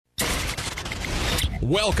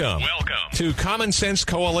Welcome to Common Sense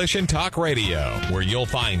Coalition Talk Radio, where you'll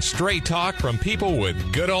find straight talk from people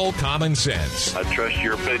with good old common sense. I trust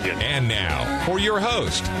your opinion. And now, for your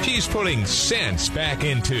host, she's putting sense back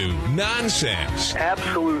into nonsense.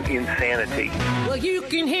 Absolute insanity. Well, you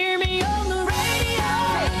can hear me on the radio.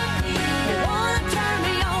 You want to turn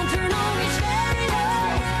me on, turn on your stereo.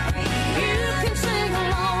 You can sing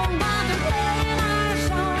along while they're playing our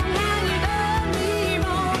song. And you done me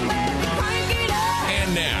wrong, baby, crank it up.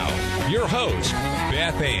 And now, your host,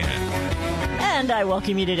 Beth Ann. And I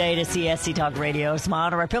welcome you today to CSC Talk Radio. It's my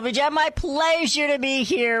honor, my privilege, and my pleasure to be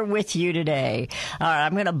here with you today. All right,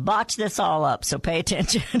 I'm going to botch this all up, so pay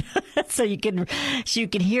attention so you can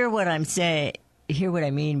hear what I'm saying, hear what I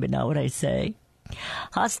mean, but not what I say.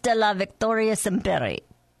 Hasta la victoria siempre.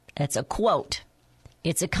 It's a quote.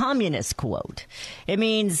 It's a communist quote. It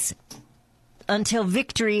means until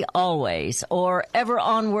victory always, or ever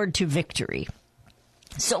onward to victory.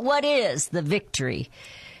 So what is the victory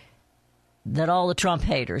that all the Trump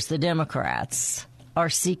haters, the Democrats, are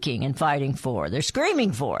seeking and fighting for? They're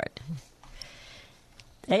screaming for it.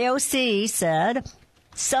 AOC said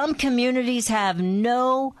some communities have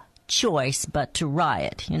no choice but to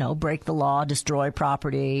riot, break the law, destroy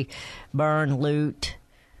property, burn, loot,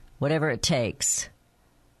 whatever it takes.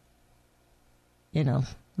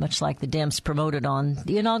 Much like the Dems promoted on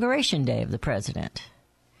the inauguration day of the president.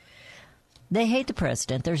 They hate the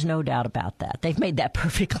president. There's no doubt about that. They've made that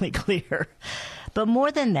perfectly clear. But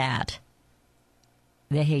more than that,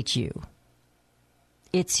 they hate you.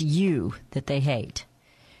 It's you that they hate.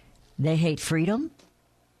 They hate freedom.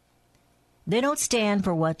 They don't stand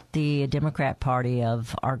for what the Democrat Party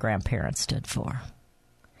of our grandparents stood for.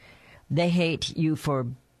 They hate you for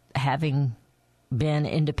having been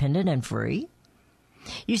independent and free.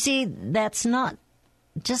 You see,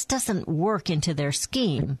 just doesn't work into their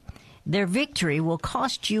scheme. Their victory will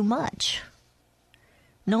cost you much,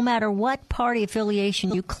 no matter what party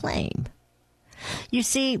affiliation you claim. You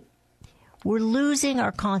see, we're losing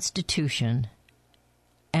our Constitution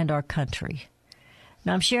and our country.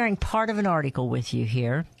 Now, I'm sharing part of an article with you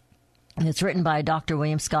here, and it's written by Dr.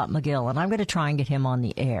 William Scott McGill, and I'm going to try and get him on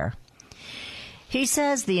the air. He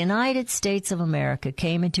says the United States of America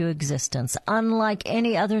came into existence unlike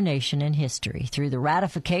any other nation in history through the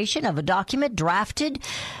ratification of a document drafted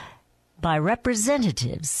by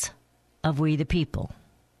representatives of we the people.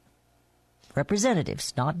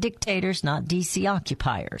 Representatives, not dictators, not D.C.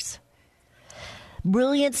 occupiers.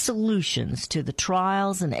 Brilliant solutions to the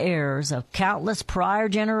trials and errors of countless prior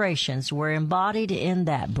generations were embodied in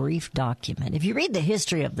that brief document. If you read the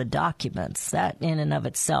history of the documents, that in and of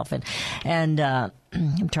itself, and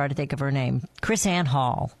I'm trying to think of her name, Chris Ann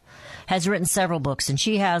Hall has written several books, and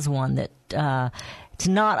she has one that it's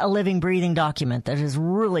not a living, breathing document that is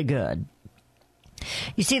really good.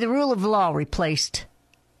 You see, the rule of law replaced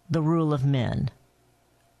the rule of men.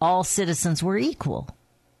 All citizens were equal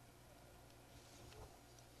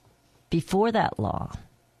before that law,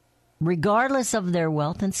 regardless of their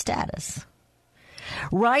wealth and status.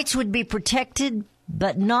 Rights would be protected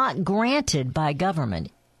but not granted by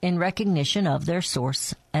government in recognition of their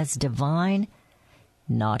source as divine,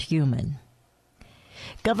 not human.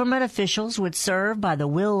 Government officials would serve by the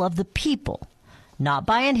will of the people, not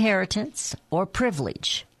by inheritance or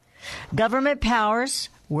privilege. Government powers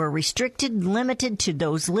were restricted, limited to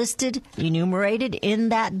those listed, enumerated in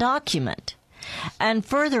that document, and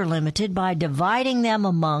further limited by dividing them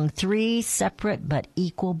among three separate but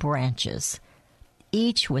equal branches,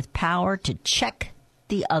 each with power to check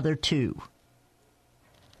the other two.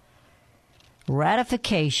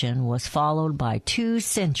 Ratification was followed by 2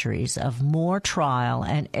 centuries of more trial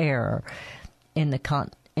and error in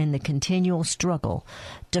the continual struggle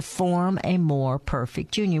to form a more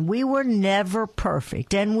perfect union. We were never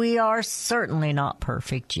perfect, and we are certainly not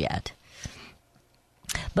perfect yet.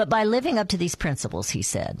 But by living up to these principles, he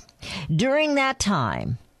said, during that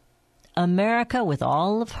time, America, with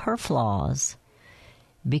all of her flaws,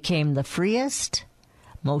 became the freest,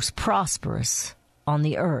 most prosperous on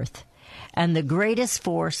the earth, and the greatest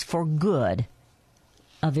force for good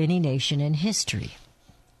of any nation in history.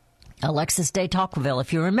 Alexis de Tocqueville,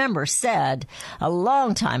 if you remember, said a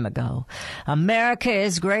long time ago, America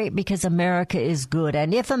is great because America is good.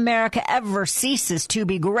 And if America ever ceases to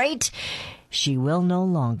be great, she will no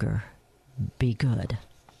longer be good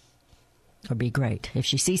or be great. If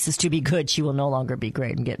she ceases to be good, she will no longer be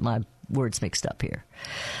great. I'm getting my words mixed up here.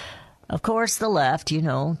 Of course, the left,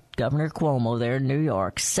 Governor Cuomo there in New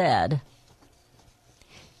York said,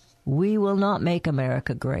 we will not make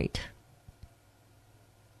America great.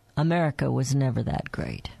 America was never that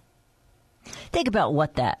great. Think about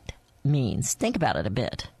what that means. Think about it a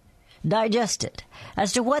bit. Digest it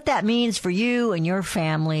as to what that means for you and your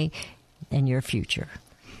family and your future.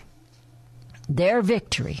 Their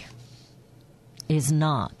victory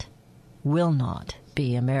will not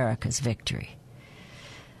be America's victory.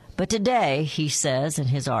 But today, he says in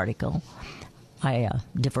his article, I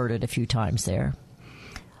diverted a few times there,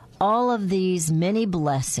 all of these many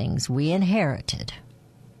blessings we inherited,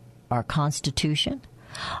 our Constitution,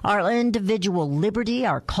 our individual liberty,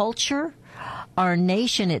 our culture, our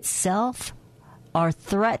nation itself, are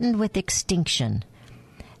threatened with extinction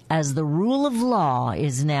as the rule of law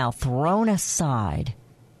is now thrown aside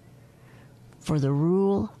for the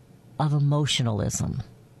rule of emotionalism.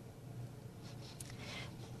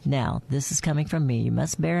 Now, this is coming from me. You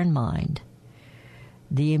must bear in mind,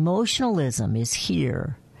 the emotionalism is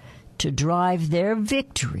here to drive their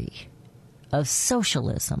victory of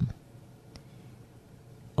socialism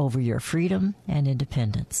over your freedom and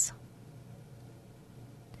independence.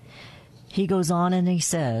 He goes on and he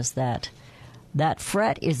says that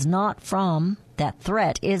threat is not from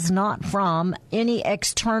any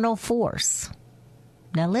external force.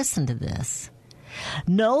 Now listen to this.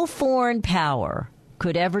 No foreign power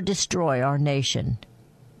could ever destroy our nation,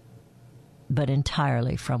 but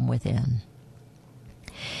entirely from within.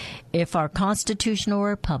 If our constitutional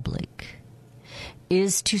republic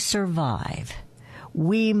is to survive,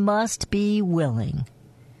 we must be willing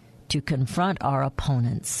to confront our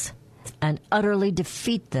opponents and utterly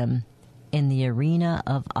defeat them in the arena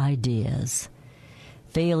of ideas.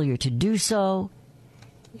 Failure to do so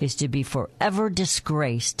is to be forever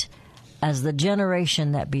disgraced as the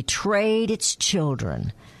generation that betrayed its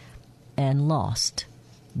children and lost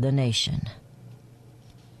the nation.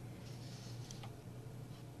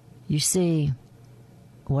 You see,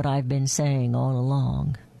 what I've been saying all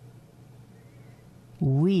along,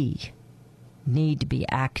 we need to be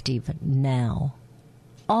active now.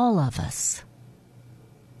 All of us.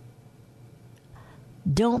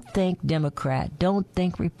 Don't think Democrat, don't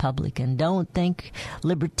think Republican, don't think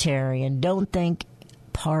Libertarian, don't think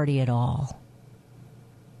party at all.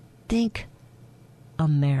 Think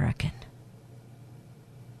American.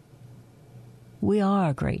 We are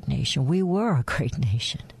a great nation. We were a great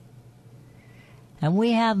nation. And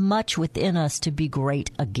we have much within us to be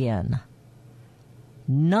great again.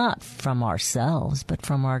 Not from ourselves, but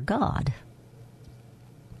from our God.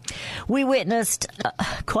 We witnessed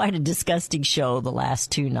quite a disgusting show the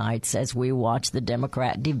last 2 nights as we watched the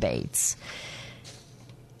Democrat debates.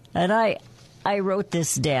 And I wrote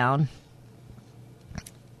this down.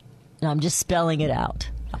 I'm just spelling it out.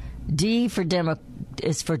 D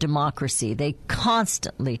is for democracy. They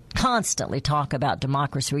constantly talk about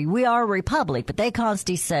democracy. We are a republic, but they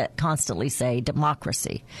constantly say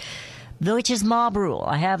democracy, which is mob rule.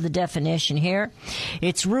 I have the definition here.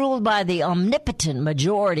 It's ruled by the omnipotent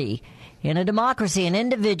majority. In a democracy, an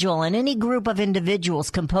individual and any group of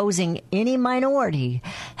individuals composing any minority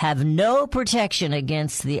have no protection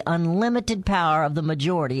against the unlimited power of the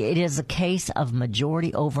majority. It is a case of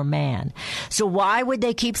majority over man. So why would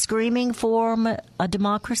they keep screaming for a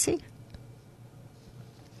democracy?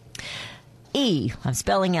 E, I'm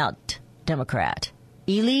spelling out Democrat.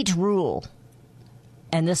 Elite rule.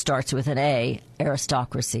 And this starts with an A,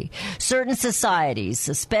 aristocracy. Certain societies,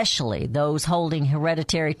 especially those holding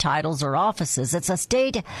hereditary titles or offices, it's a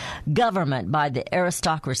state government by the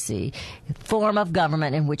aristocracy, form of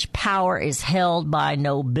government in which power is held by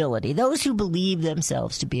nobility, those who believe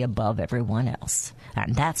themselves to be above everyone else.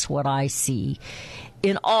 And that's what I see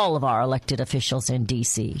in all of our elected officials in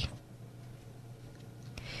D.C.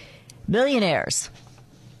 Millionaires.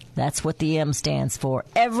 That's what the M stands for.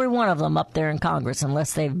 Every one of them up there in Congress,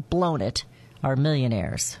 unless they've blown it, are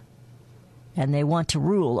millionaires. And they want to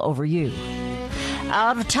rule over you.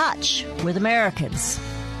 Out of touch with Americans.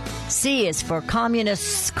 C is for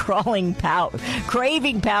communists craving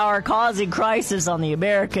power, causing crisis on the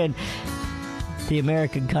American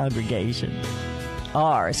congregation.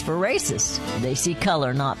 R is for racist. They see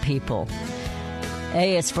color, not people.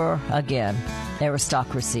 A is for, again,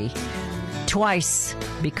 aristocracy. Twice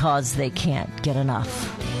because they can't get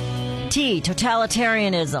enough. T,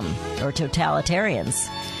 totalitarianism, or totalitarians.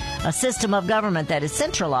 A system of government that is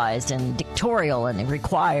centralized and dictatorial and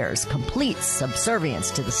requires complete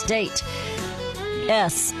subservience to the state.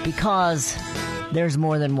 S, because there's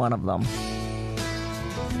more than one of them.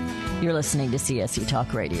 You're listening to CSC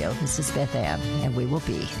Talk Radio. This is Beth Ann, and we will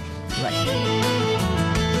be right back.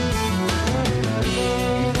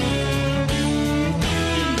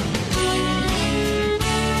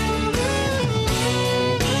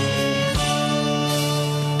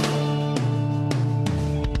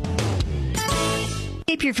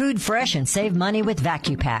 Keep your food fresh and save money with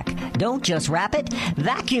VacuPack. Don't just wrap it,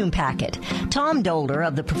 vacuum pack it. Tom Dolder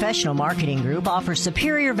of the Professional Marketing Group offers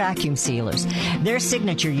superior vacuum sealers. Their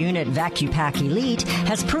signature unit, VacuPack Elite,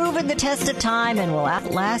 has proven the test of time and will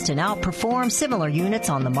outlast and outperform similar units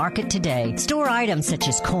on the market today. Store items such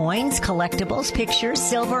as coins, collectibles, pictures,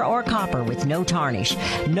 silver, or copper with no tarnish,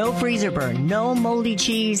 no freezer burn, no moldy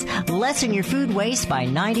cheese. Lessen your food waste by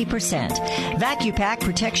 90%. VacuPack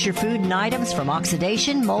protects your food and items from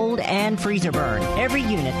oxidation, mold, and freezer burn. Every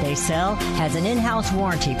unit they sell has an in-house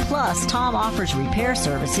warranty. Plus, Tom offers repair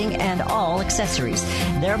servicing and all accessories.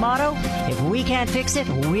 Their motto, if we can't fix it,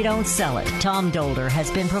 we don't sell it. Tom Dolder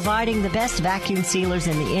has been providing the best vacuum sealers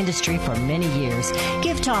in the industry for many years.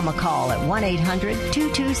 Give Tom a call at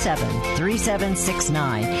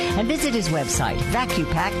 1-800-227-3769 and visit his website,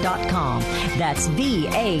 vacupack.com. That's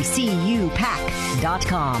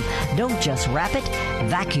VACUpack.com. Don't just wrap it,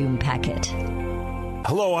 vacuum pack it.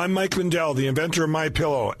 Hello, I'm Mike Lindell, the inventor of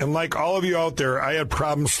MyPillow, and like all of you out there, I had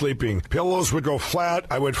problems sleeping. Pillows would go flat,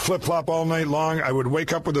 I would flip-flop all night long, I would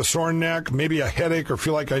wake up with a sore neck, maybe a headache, or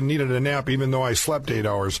feel like I needed a nap even though I slept 8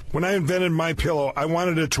 hours. When I invented MyPillow, I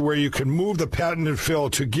wanted it to where you can move the patented fill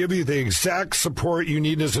to give you the exact support you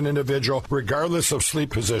need as an individual, regardless of sleep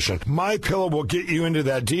position. MyPillow will get you into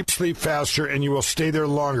that deep sleep faster, and you will stay there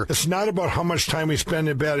longer. It's not about how much time we spend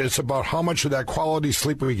in bed, it's about how much of that quality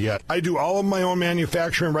sleep we get. I do all of my own manufacturing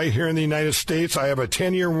right here in the United States. I have a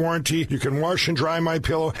 10-year warranty. You can wash and dry my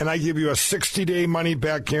pillow, and I give you a 60-day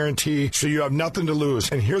money-back guarantee, so you have nothing to lose.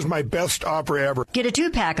 And here's my best offer ever. Get a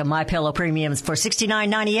 2-pack of MyPillow Premiums for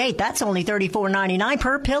 $69.98. That's only $34.99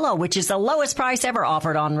 per pillow, which is the lowest price ever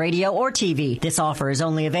offered on radio or TV. This offer is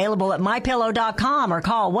only available at MyPillow.com or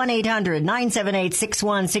call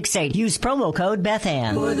 1-800-978-6168. Use promo code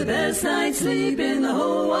BethAnn. For the best night's sleep in the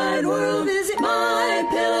whole wide world, visit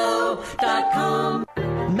MyPillow.com.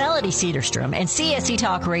 Melody Cedarstrom and CSE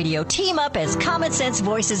Talk Radio team up as Common Sense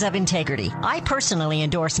Voices of Integrity. I personally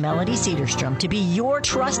endorse Melody Cedarstrom to be your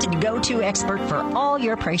trusted go-to expert for all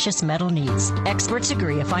your precious metal needs. Experts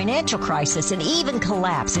agree a financial crisis and even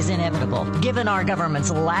collapse is inevitable. Given our government's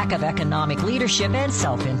lack of economic leadership and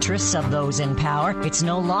self-interests of those in power, it's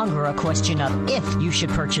no longer a question of if you should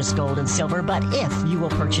purchase gold and silver, but if you will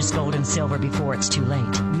purchase gold and silver before it's too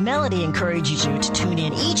late. Melody encourages you to tune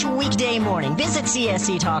in each weekday morning. Visit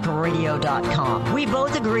CSETalkRadio.com. We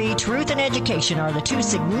both agree truth and education are the two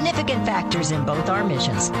significant factors in both our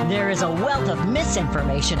missions. There is a wealth of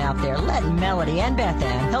misinformation out there. Let Melody and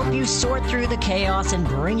BethAnn help you sort through the chaos and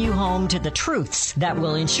bring you home to the truths that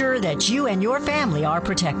will ensure that you and your family are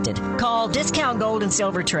protected. Call Discount Gold and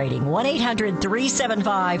Silver Trading,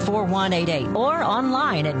 1-800-375-4188, or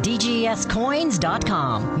online at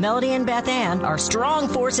dgscoins.com. Melody and BethAnn are strong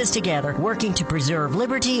forces together, working to preserve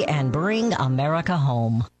liberty and bring America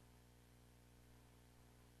home.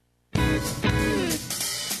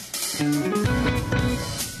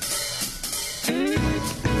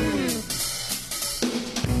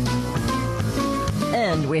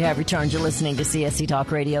 And we have returned. You're listening to CSC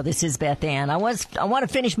Talk Radio. This is Beth Ann. I want to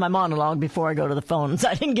finish my monologue before I go to the phones.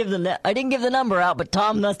 I didn't give the number out, but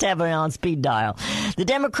Tom must have it on speed dial. The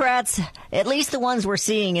Democrats, at least the ones we're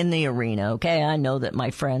seeing in the arena, okay? I know that my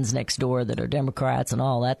friends next door that are Democrats and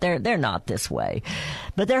all that, they're not this way.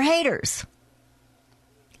 But they're haters.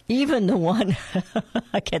 Even the one,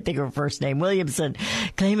 I can't think of her first name, Williamson,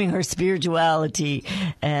 claiming her spirituality,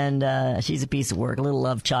 and she's a piece of work, a little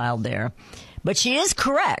love child there. But she is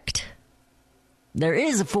correct. There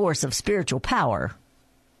is a force of spiritual power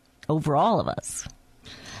over all of us.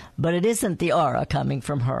 But it isn't the aura coming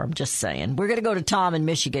from her, I'm just saying. We're going to go to Tom in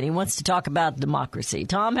Michigan. He wants to talk about democracy.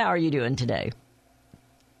 Tom, how are you doing today?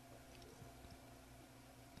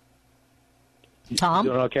 Tom?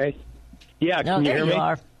 Doing okay? Yeah, can you hear me?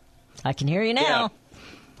 Are. I can hear you now. Yeah.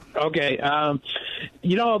 Okay. About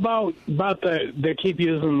they keep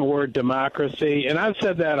using the word democracy, and I've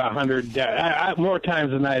said that 100 more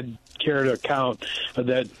times than I'd care to count,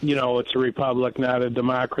 that, it's a republic, not a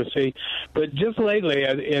democracy. But just lately,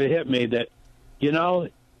 it hit me that,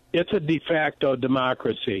 it's a de facto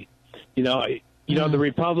democracy. The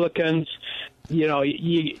Republicans,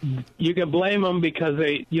 you can blame them because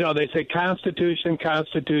they say Constitution,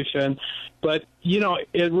 but,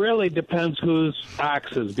 it really depends whose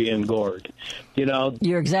ox is being gored.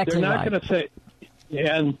 You're exactly right. They're not right. going to say,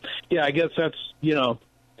 and I guess that's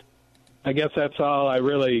all I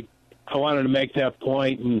wanted to make that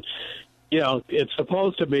point. And, it's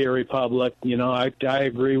supposed to be a republic. I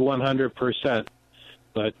agree 100%.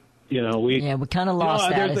 But, we kind of lost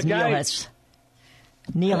that, as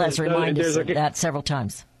Neil has reminded us of that several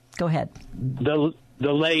times. Go ahead. The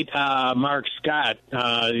the late Mark Scott.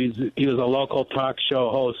 He was a local talk show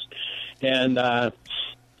host, and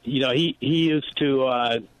he used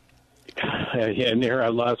to. And here I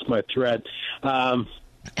lost my thread.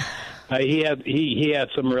 He had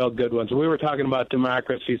some real good ones. We were talking about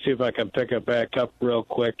democracy. See if I can pick it back up real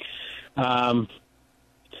quick. Well,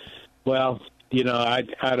 I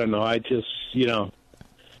don't know. I just,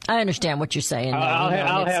 I understand what you're saying.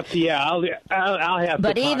 I'll have to talk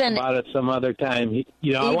about it some other time.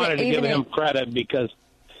 I wanted to give him credit because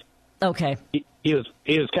okay, he was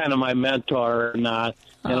kind of my mentor in a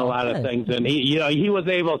lot of things, and he was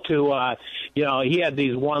able to he had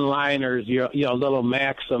these one-liners, little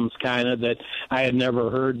maxims kind of that I had never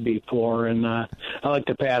heard before, and I like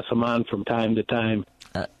to pass them on from time to time.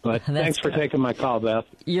 But thanks for taking my call, Beth.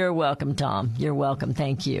 You're welcome, Tom. You're welcome.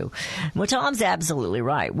 Thank you. Well, Tom's absolutely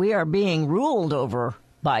right. We are being ruled over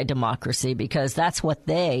by democracy because that's what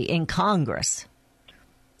they in Congress.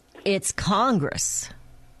 It's Congress.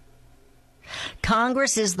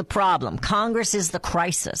 Congress is the problem. Congress is the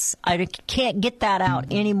crisis. I can't get that out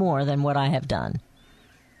any more than what I have done.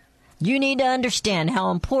 You need to understand how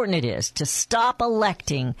important it is to stop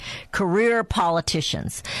electing career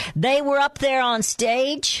politicians. They were up there on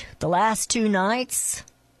stage the last 2 nights.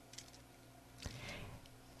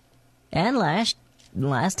 And last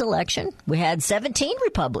election, we had 17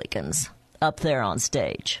 Republicans up there on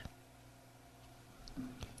stage.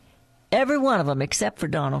 Every one of them, except for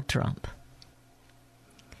Donald Trump,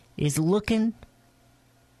 is looking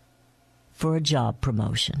for a job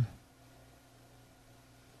promotion.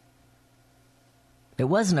 It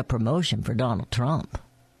wasn't a promotion for Donald Trump.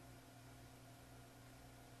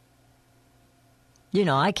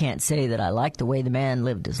 I can't say that I like the way the man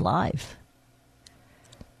lived his life.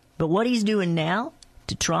 But what he's doing now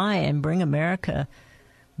to try and bring America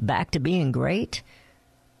back to being great,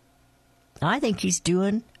 I think he's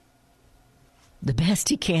doing the best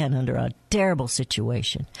he can under a terrible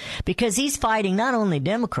situation. Because he's fighting not only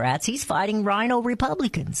Democrats, he's fighting rhino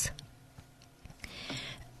Republicans.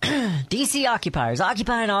 D.C. occupiers,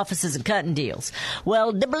 occupying offices and cutting deals.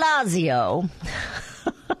 Well, de Blasio,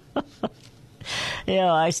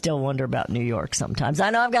 I still wonder about New York sometimes. I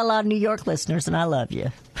know I've got a lot of New York listeners, and I love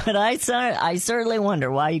you. But I certainly wonder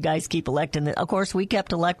why you guys keep electing. Of course, we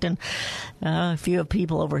kept electing a few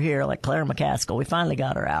people over here, like Claire McCaskill. We finally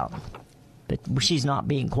got her out. But she's not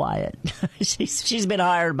being quiet. She's been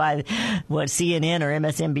hired by, CNN or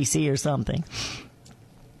MSNBC or something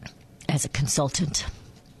as a consultant.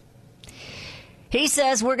 He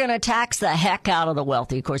says we're going to tax the heck out of the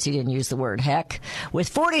wealthy. Of course, he didn't use the word heck.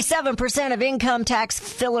 With 47% of income tax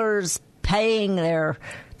paying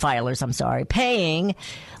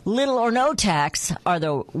little or no tax. Are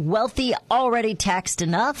the wealthy already taxed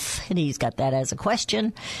enough? And he's got that as a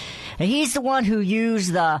question. And he's the one who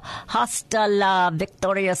used the hasta la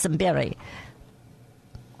victoria siempre.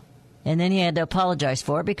 And then he had to apologize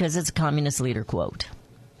for it because it's a communist leader quote.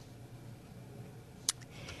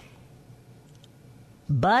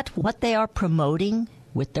 But what they are promoting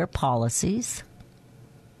with their policies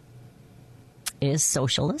is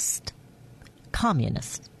socialist,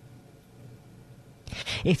 communist.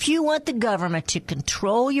 If you want the government to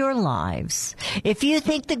control your lives, if you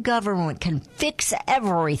think the government can fix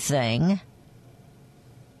everything,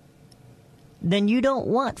 then you don't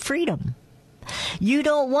want freedom. You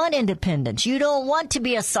don't want independence. You don't want to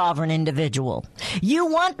be a sovereign individual. You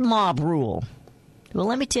want mob rule. Well,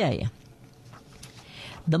 let me tell you.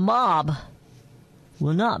 The mob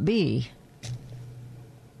will not be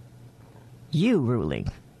you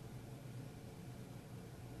ruling.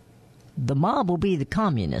 The mob will be the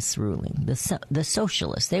communists ruling, the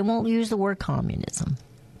socialists. They won't use the word communism.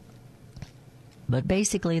 But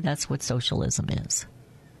basically, that's what socialism is.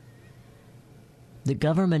 The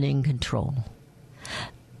government in control.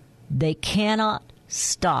 They cannot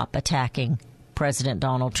stop attacking President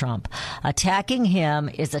Donald Trump. Attacking him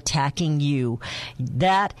is attacking you.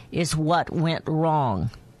 That is what went wrong.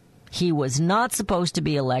 He was not supposed to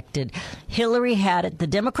be elected. Hillary had it. The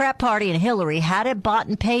Democrat Party and Hillary had it bought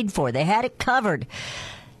and paid for. They had it covered.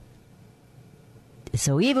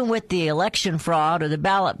 So even with the election fraud or the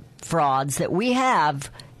ballot frauds that we have,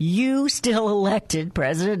 you still elected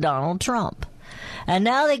President Donald Trump. And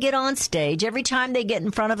now they get on stage. Every time they get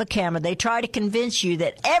in front of a camera, they try to convince you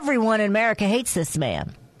that everyone in America hates this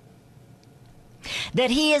man.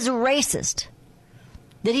 That he is a racist.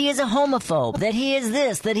 That he is a homophobe. That he is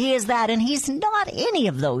this. That he is that. And he's not any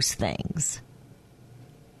of those things.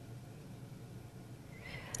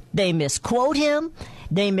 They misquote him.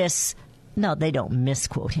 No, they don't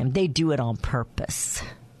misquote him. They do it on purpose.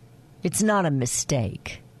 It's not a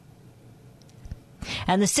mistake.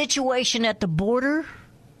 And the situation at the border,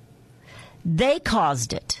 they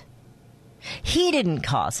caused it. He didn't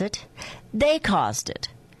cause it. They caused it.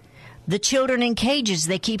 The children in cages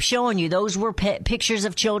they keep showing you, those were pictures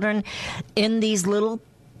of children in these little,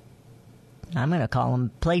 I'm going to call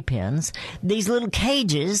them playpens, these little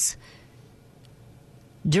cages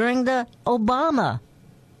during the Obama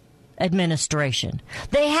administration.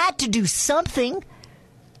 They had to do something.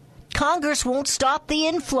 Congress won't stop the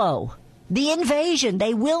inflow, the invasion.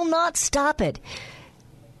 They will not stop it.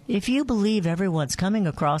 If you believe everyone's coming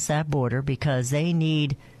across that border because they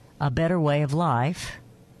need a better way of life,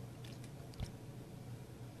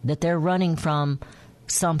 that they're running from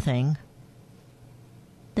something,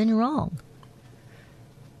 then you're wrong.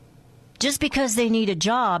 Just because they need a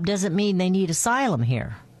job doesn't mean they need asylum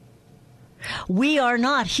here. We are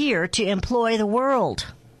not here to employ the world.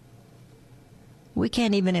 We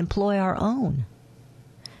can't even employ our own.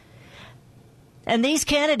 And these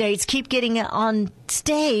candidates keep getting on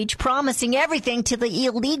stage promising everything to the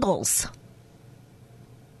illegals.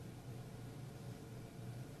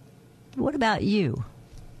 What about you?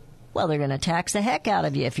 Well, they're going to tax the heck out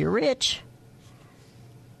of you if you're rich.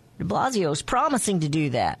 De Blasio's promising to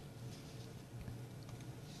do that.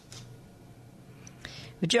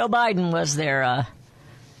 But Joe Biden was their,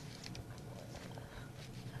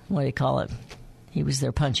 what do you call it? He was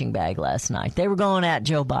their punching bag last night. They were going at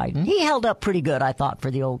Joe Biden. He held up pretty good, I thought,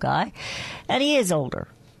 for the old guy. And he is older.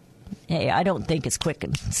 Hey, I don't think as quick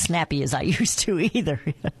and snappy as I used to either.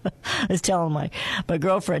 I was telling my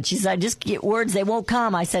girlfriend, she said, I just get words, they won't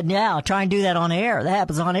come. I said, yeah, I'll try and do that on air. That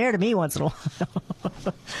happens on air to me once in a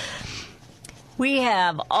while. We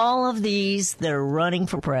have all of these that are running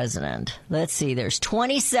for president. Let's see, there's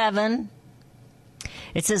 27.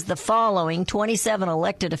 It says the following, 27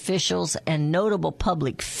 elected officials and notable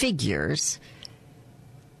public figures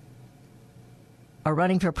are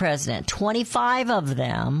running for president. 25 of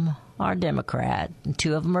them are Democrat, and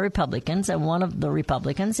 2 of them are Republicans, and one of the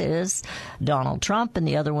Republicans is Donald Trump, and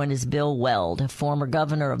the other one is Bill Weld, a former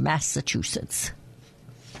governor of Massachusetts.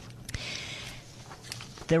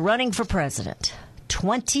 They're running for president,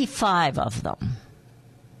 25 of them.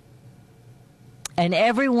 And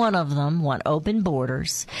every one of them want open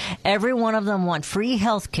borders. Every one of them want free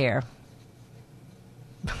health care.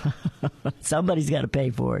 Somebody's got to pay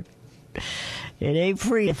for it. It ain't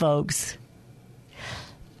free, folks.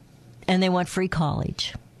 And they want free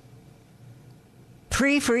college.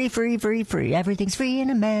 Free, free, free, free, free. Everything's free in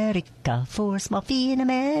America for a small fee in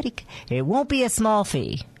America. It won't be a small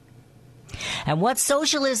fee. And what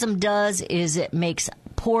socialism does is it makes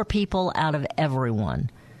poor people out of everyone.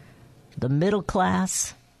 The middle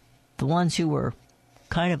class, the ones who were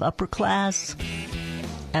kind of upper class,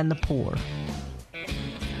 and the poor.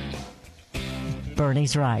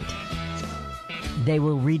 Bernie's right. They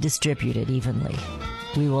will redistribute it evenly.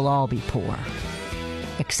 We will all be poor.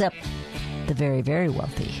 Except the very, very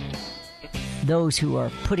wealthy. Those who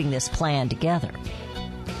are putting this plan together.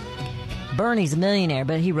 Bernie's a millionaire,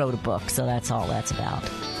 but he wrote a book, so that's all that's about.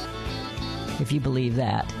 If you believe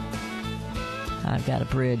that. I've got a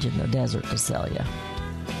bridge in the desert to sell you.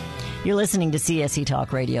 You're listening to CSC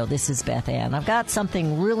Talk Radio. This is Beth Ann. I've got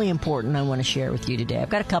something really important I want to share with you today. I've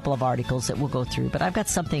got a couple of articles that we'll go through, but I've got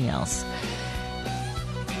something else.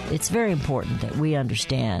 It's very important that we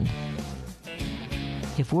understand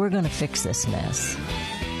if we're going to fix this mess,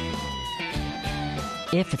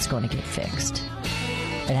 if it's going to get fixed,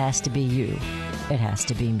 it has to be you. It has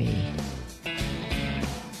to be me.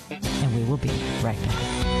 And we will be right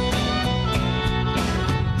back.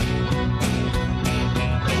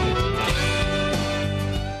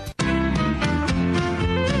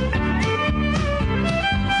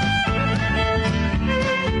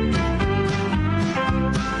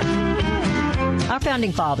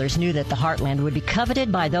 Founding fathers knew that the heartland would be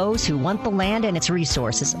coveted by those who want the land and its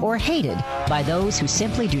resources, or hated by those who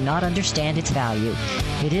simply do not understand its value.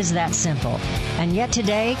 It is that simple. And yet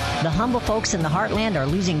today, the humble folks in the heartland are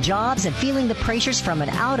losing jobs and feeling the pressures from an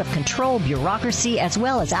out-of-control bureaucracy as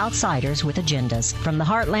well as outsiders with agendas. From the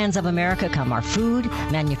heartlands of America come our food,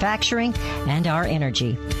 manufacturing, and our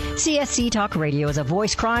energy. CSC Talk Radio is a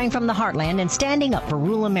voice crying from the heartland and standing up for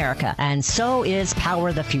rural America. And so is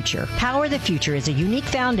Power the Future. Power the Future is a unique unique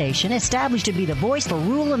foundation established to be the voice for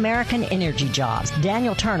rural American energy jobs.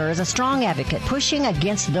 Daniel Turner is a strong advocate pushing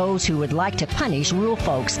against those who would like to punish rural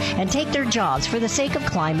folks and take their jobs for the sake of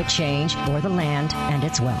climate change or the land and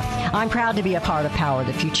its wealth. I'm proud to be a part of Power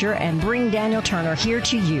the Future and bring Daniel Turner here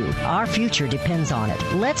to you. Our future depends on it.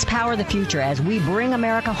 Let's power the future as we bring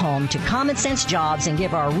America home to common sense jobs and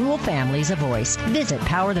give our rural families a voice. Visit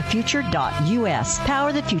powerthefuture.us.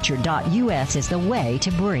 Powerthefuture.us is the way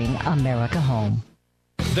to bring America home.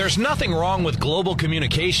 There's nothing wrong with global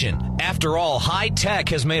communication. After all, high tech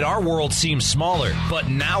has made our world seem smaller. But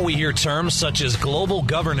now we hear terms such as global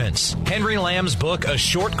governance. Henry Lamb's book, A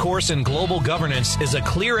Short Course in Global Governance, is a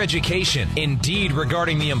clear education, indeed,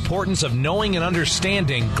 regarding the importance of knowing and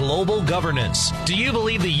understanding global governance. Do you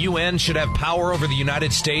believe the UN should have power over the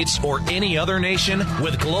United States or any other nation?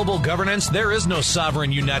 With global governance, there is no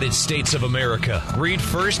sovereign United States of America. Read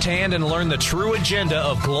firsthand and learn the true agenda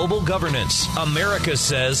of global governance. America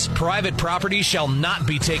says private property shall not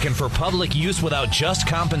be taken for public use without just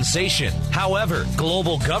compensation. However,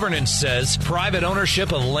 global governance says private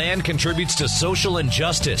ownership of land contributes to social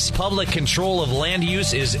injustice. Public control of land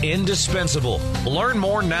use is indispensable. Learn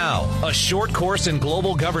more now. A Short Course in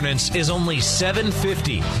Global Governance is only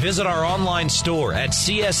 $7.50. Visit our online store at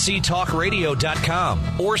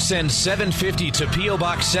csctalkradio.com or send $7.50 to P.O.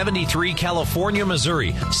 Box 73, California,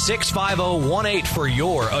 Missouri 65018 for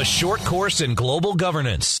your A Short Course in Global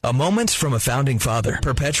Governance. A moment from a founding father.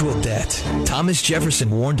 Perpetual debt. Thomas Jefferson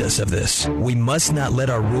warned us of this. We must not let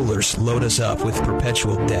our rulers load us up with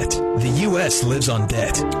perpetual debt. The U.S. lives on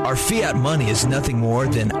debt. Our fiat money is nothing more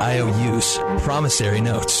than IOUs, promissory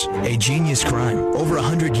notes, a genius crime. Over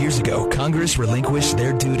 100 years ago, Congress relinquished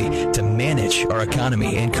their duty to manage our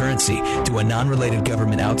economy and currency to a non-related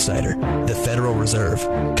government outsider, the Federal Reserve.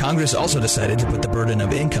 Congress also decided to put the burden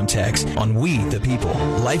of income tax on we, the people.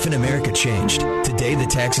 Life in America changed. Today, the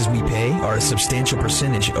taxes we pay are a substantial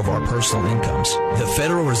percentage of our personal incomes. The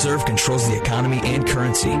Federal Reserve controls the economy and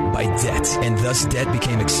currency by debt, and thus debt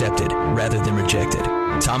became accepted rather than rejected.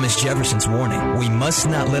 Thomas Jefferson's warning, we must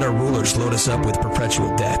not let our rulers load us up with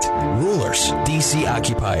perpetual debt. Rulers, D.C.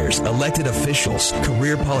 occupiers, elected officials,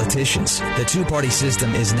 career politicians. The two-party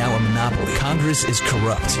system is now a monopoly. Congress is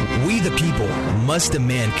corrupt. We, the people, must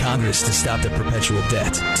demand Congress to stop the perpetual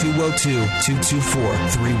debt.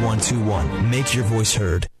 202-224-3121. Make your voice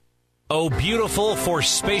heard. Oh, beautiful for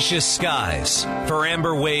spacious skies, for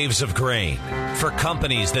amber waves of grain, for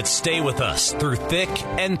companies that stay with us through thick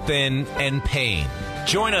and thin and pain.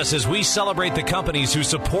 Join us as we celebrate the companies who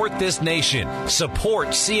support this nation. Support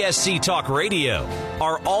CSC Talk Radio.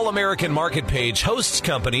 Our All-American Market page hosts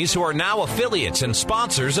companies who are now affiliates and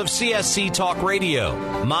sponsors of CSC Talk Radio.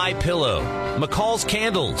 My Pillow, McCall's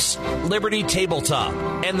Candles, Liberty Tabletop,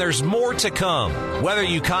 and there's more to come. Whether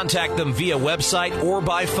you contact them via website or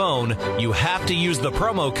by phone, you have to use the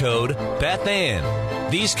promo code BethAnn.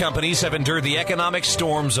 These companies have endured the economic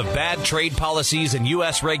storms of bad trade policies and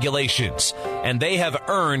U.S. regulations, and they have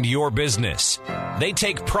earned your business. They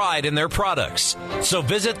take pride in their products. So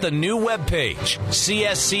visit the new webpage,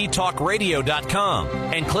 csctalkradio.com,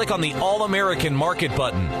 and click on the All-American Market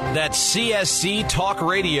button. That's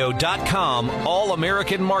csctalkradio.com,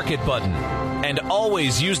 All-American Market button. And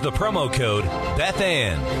always use the promo code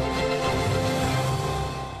BethAnn.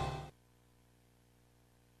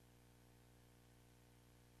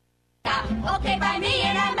 Okay, by me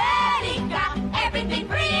in America, everything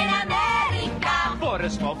free in America. For a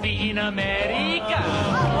small fee in America.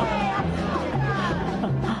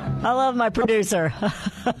 I love my producer.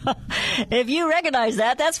 If you recognize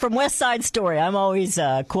that, that's from West Side Story. I'm always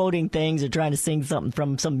quoting things or trying to sing something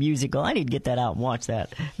from some musical. I need to get that out and watch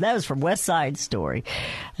that. That was from West Side Story.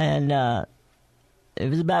 And it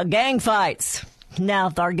was about gang fights. Now,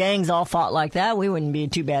 if our gangs all fought like that, we wouldn't be in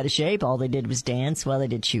too bad a shape. All they did was dance. Well, they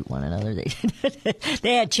did shoot one another.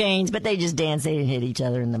 They had chains, but they just danced. They didn't hit each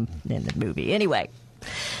other in the movie. Anyway,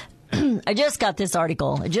 I just got this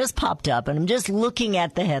article. It just popped up, and I'm just looking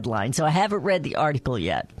at the headline, so I haven't read the article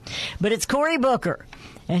yet. But it's Cory Booker,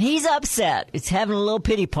 and he's upset. It's having a little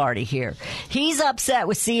pity party here. He's upset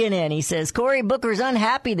with CNN. He says Cory Booker's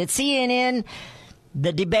unhappy that CNN,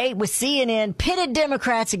 the debate with CNN, pitted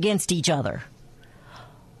Democrats against each other.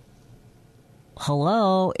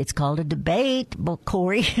 Hello, it's called a debate,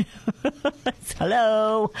 Cory.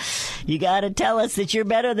 Hello, you got to tell us that you're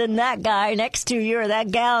better than that guy next to you or that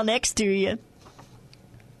gal next to you.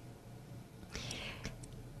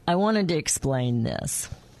 I wanted to explain this.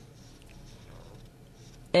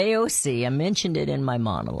 AOC, I mentioned it in my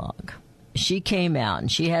monologue. She came out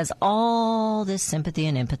and she has all this sympathy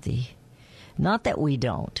and empathy. Not that we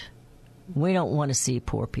don't. We don't want to see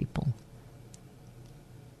poor people.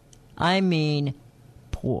 I mean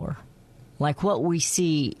poor. Like what we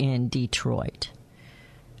see in Detroit.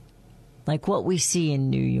 Like what we see in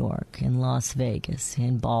New York, in Las Vegas,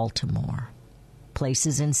 in Baltimore.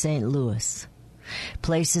 Places in St. Louis.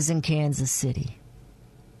 Places in Kansas City.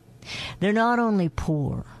 They're not only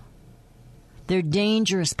poor. They're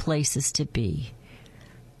dangerous places to be.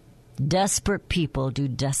 Desperate people do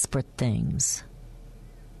desperate things.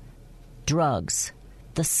 Drugs,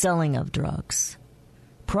 the selling of drugs,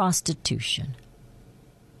 prostitution,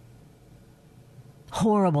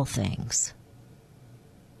 horrible things.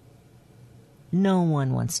 No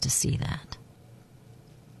one wants to see that.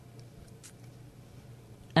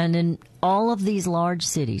 And in all of these large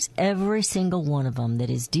cities, every single one of them that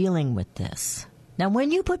is dealing with this. Now,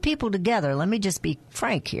 when you put people together, let me just be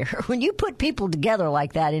frank here. When you put people together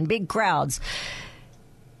like that in big crowds,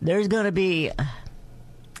 there's going to be,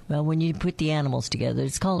 well, when you put the animals together,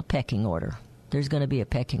 it's called a pecking order. There's going to be a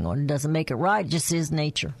pecking order. It doesn't make it right, it just is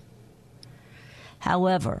nature.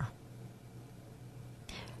 However,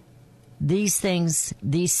 these things,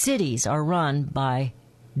 these cities are run by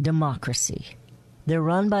democracy. They're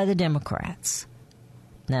run by the Democrats.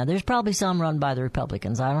 Now, there's probably some run by the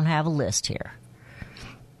Republicans. I don't have a list here.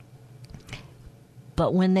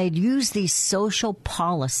 But when they use these social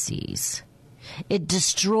policies, it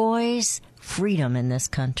destroys freedom in this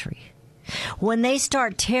country. When they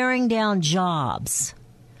start tearing down jobs,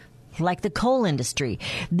 like the coal industry,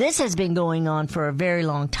 this has been going on for a very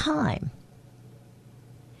long time.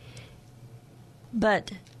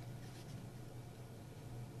 But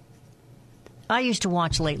I used to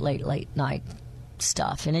watch late night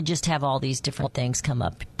stuff, and it just have all these different things come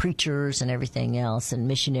up, preachers and everything else, and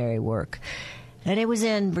missionary work. And it was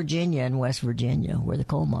in Virginia and West Virginia where the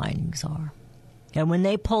coal minings are. And when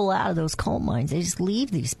they pull out of those coal mines, they just leave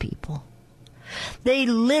these people. They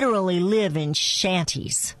literally live in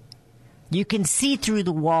shanties. You can see through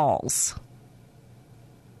the walls.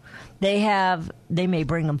 They may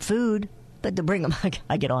bring them food, but to bring them,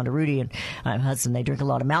 I get on to Rudy and my husband, they drink a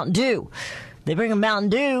lot of Mountain Dew. They bring them Mountain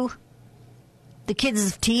Dew. The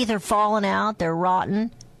kids' teeth are falling out. They're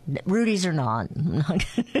rotten. Rudy's are not.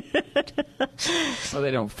 Well,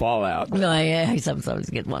 they don't fall out. No, yeah, he sometimes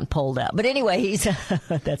get one pulled out. But anyway,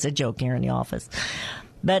 that's a joke here in the office.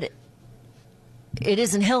 But it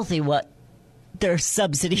isn't healthy what their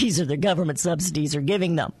subsidies or their government subsidies are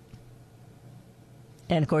giving them.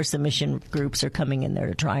 And, of course, the mission groups are coming in there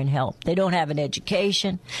to try and help. They don't have an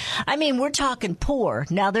education. I mean, we're talking poor.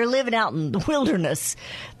 Now, they're living out in the wilderness.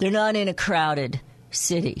 They're not in a crowded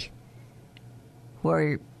city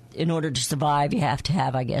where, in order to survive, you have to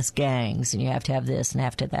have, I guess, gangs, and you have to have this and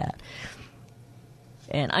have to that.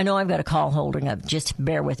 And I know I've got a call holding up. Just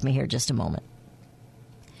bear with me here just a moment.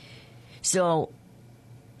 So,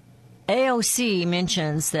 AOC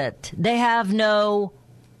mentions that they have no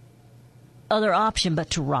other option but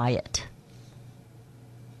to riot.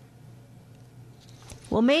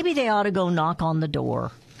 Well, maybe they ought to go knock on the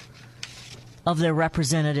door of their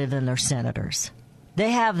representative and their senators.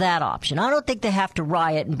 They have that option. I don't think they have to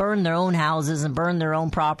riot and burn their own houses and burn their own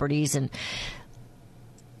properties. And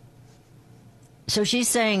so she's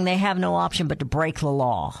saying they have no option but to break the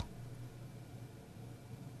law.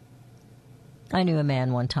 I knew a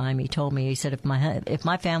man one time, he told me, he said, if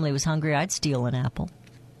my family was hungry, I'd steal an apple.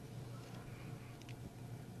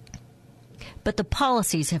 But the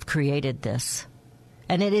policies have created this,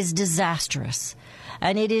 and it is disastrous,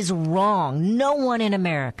 and it is wrong. No one in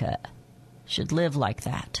America should live like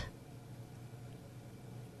that.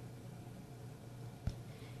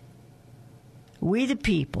 We the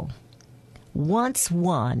people once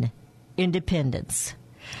won independence,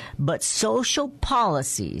 but social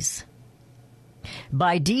policies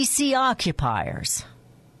by D.C. occupiers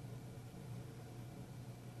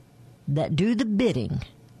that do the bidding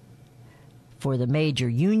for the major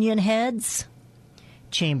union heads,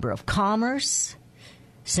 Chamber of Commerce,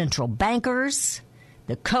 central bankers,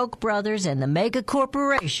 the Koch brothers, and the mega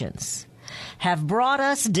corporations have brought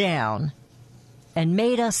us down and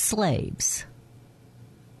made us slaves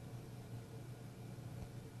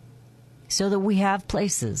so that we have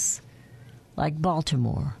places like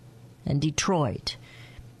Baltimore and Detroit,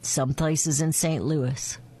 some places in St.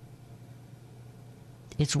 Louis.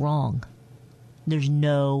 It's wrong. There's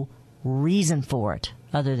no reason for it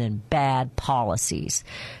other than bad policies,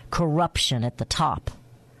 corruption at the top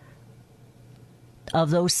of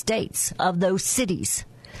those states, of those cities.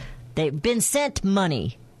 They've been sent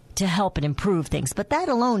money to help and improve things, but that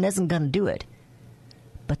alone isn't going to do it.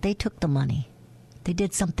 But they took the money. They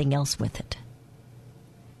did something else with it.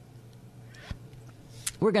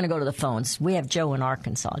 We're going to go to the phones. We have Joe in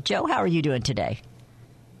Arkansas. Joe, how are you doing today?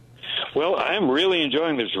 Well, I'm really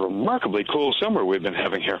enjoying this remarkably cool summer we've been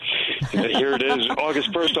having here. Here it is,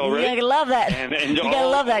 August 1st already. You gotta love that. And you gotta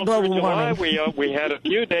love that global July, warming. we had a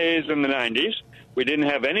few days in the 90s. We didn't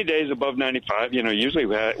have any days above 95. Usually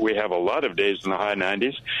we have a lot of days in the high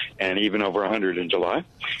 90s and even over 100 in July.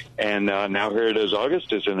 And now here it is,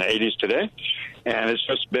 August. It's in the 80s today. And it's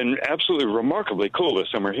just been absolutely remarkably cool this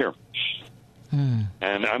summer here.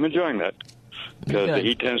 And I'm enjoying that because the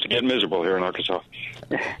heat tends to get miserable here in Arkansas.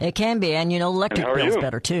 It can be. And, electric And how are bill's you?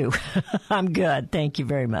 better, too. I'm good. Thank you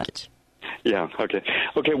very much. Yeah, okay.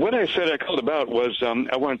 Okay, what I said I called about was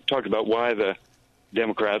I want to talk about why the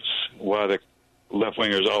Democrats, why the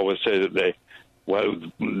left-wingers always say that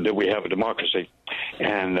that we have a democracy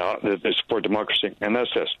and that they support democracy, and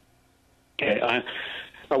that's this. Okay,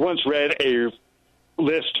 I once read a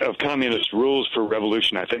list of communist rules for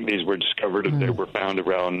revolution. I think these were discovered, they were found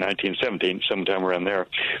around 1917, sometime around there,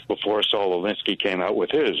 before Saul Alinsky came out with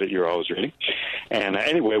his that you're always reading. And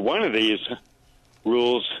anyway, one of these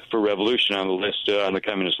rules for revolution on the list, on the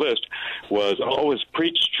communist list, was always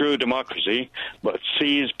preach true democracy, but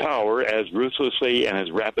seize power as ruthlessly and as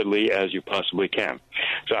rapidly as you possibly can.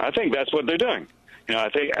 So I think that's what they're doing. I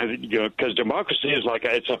think, because democracy is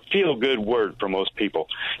it's a feel-good word for most people.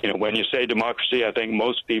 When you say democracy, I think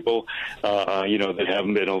most people, that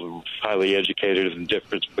haven't been highly educated in the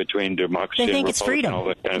difference between democracy and republic and all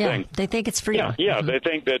that kind of thing. They think it's freedom. Yeah, they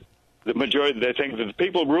think that they think that the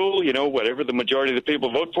people rule, whatever the majority of the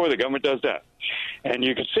people vote for, the government does that. And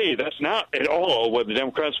you can see that's not at all what the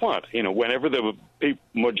Democrats want. Whenever the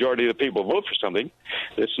majority of the people vote for something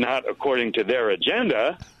that's not according to their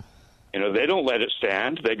agenda, they don't let it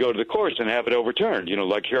stand. They go to the courts and have it overturned.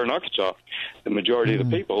 Like here in Arkansas, the majority of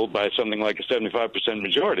the people, by something like a 75%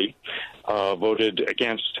 majority, voted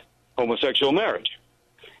against homosexual marriage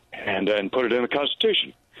and put it in the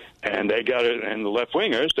Constitution. And they got it, and the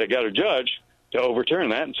left-wingers, they got a judge to overturn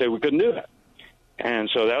that and say we couldn't do that. And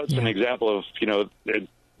so that was an example of,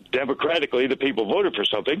 democratically the people voted for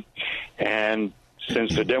something, and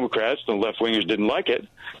since the Democrats, the left-wingers didn't like it,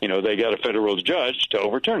 they got a federal judge to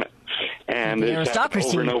overturn it. And the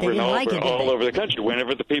aristocracy, over and over they and didn't over, like it, all over the country.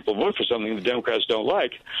 Whenever the people vote for something the Democrats don't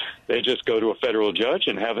like, they just go to a federal judge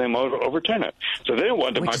and have him overturn it. So they don't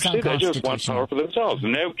want democracy. They just want power for themselves.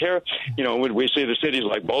 And they don't care, when we see the cities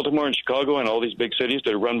like Baltimore and Chicago and all these big cities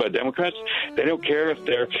that are run by Democrats, they don't care if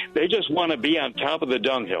they just want to be on top of the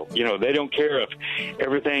dunghill. They don't care if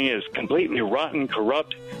everything is completely rotten,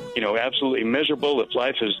 corrupt, absolutely miserable, if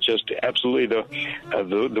life is just absolutely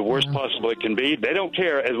the worst possible it can be. They don't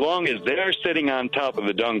care as long as they're sitting on top of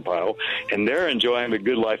the dung pile and they're enjoying a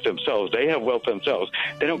good life themselves. They have wealth themselves.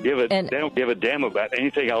 They don't give a damn about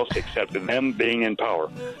anything else except them being in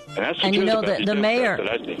power. And that's the truth about the mayor. that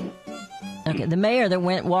I see. Okay, the mayor that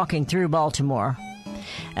went walking through Baltimore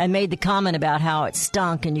and made the comment about how it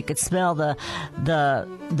stunk and you could smell the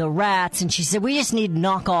rats, and she said, we just need to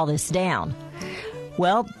knock all this down.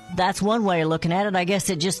 Well, that's one way of looking at it. I guess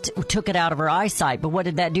it just took it out of her eyesight. But what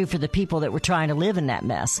did that do for the people that were trying to live in that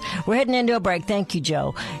mess? We're heading into a break. Thank you,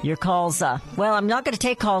 Joe. Your calls, I'm not going to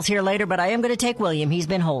take calls here later, but I am going to take William. He's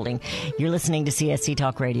been holding. You're listening to CSC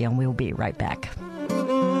Talk Radio, and we'll be right back.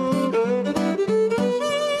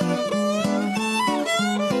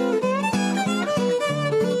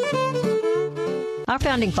 Our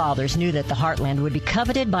founding fathers knew that the heartland would be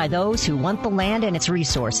coveted by those who want the land and its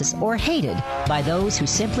resources, or hated by those who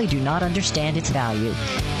simply do not understand its value.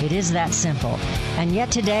 It is that simple. And yet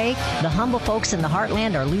today, the humble folks in the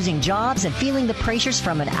heartland are losing jobs and feeling the pressures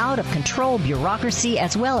from an out-of-control bureaucracy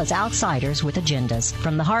as well as outsiders with agendas.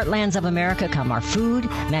 From the heartlands of America come our food,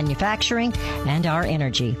 manufacturing, and our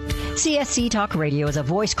energy. CSC Talk Radio is a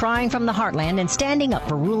voice crying from the heartland and standing up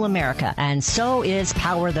for rural America. And so is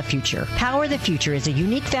Power the Future. Power the Future is a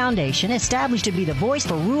unique foundation established to be the voice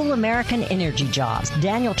for rural American energy jobs.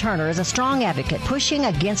 Daniel Turner is a strong advocate pushing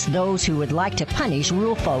against those who would like to punish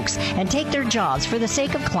rural folks and take their jobs for the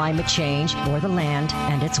sake of climate change or the land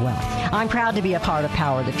and its wealth. I'm proud to be a part of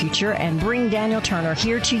Power the Future and bring Daniel Turner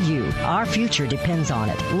here to you. Our future depends on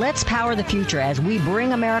it. Let's power the future as we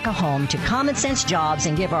bring America home to common sense jobs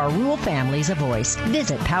and give our rural families a voice.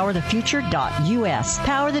 Visit powerthefuture.us.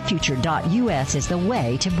 Powerthefuture.us is the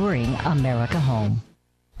way to bring America home.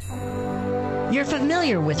 You're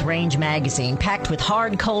familiar with Range Magazine, packed with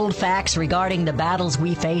hard, cold facts regarding the battles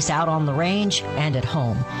we face out on the range and at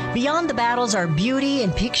home. Beyond the battles are beauty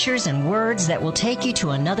and pictures and words that will take you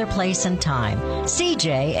to another place and time.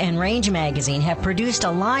 CJ and Range Magazine have produced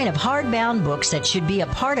a line of hardbound books that should be a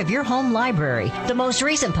part of your home library. The most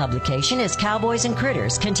recent publication is Cowboys and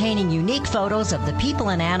Critters, containing unique photos of the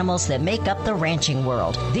people and animals that make up the ranching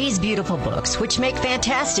world. These beautiful books, which make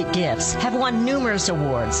fantastic gifts, have won numerous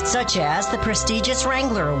awards, such as the prestigious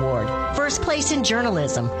Wrangler Award, First Place in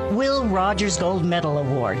Journalism, Will Rogers Gold Medal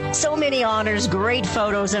Award. So many honors, great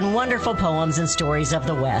photos, and wonderful poems and stories of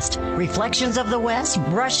the West. Reflections of the West,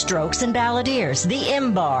 Brushstrokes and Balladeers, The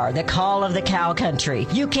M-Bar, The Call of the Cow Country.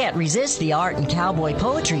 You can't resist the art and cowboy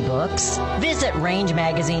poetry books. Visit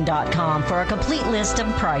rangemagazine.com for a complete list of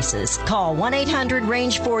prices. Call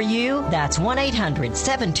 1-800-RANGE-4U. That's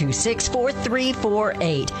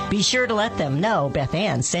 1-800-726-4348. Be sure to let them know Beth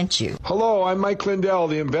Ann sent you. Hello, I'm Mike Lindell,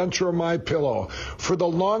 the inventor of MyPillow. For the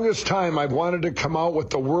longest time, I've wanted to come out with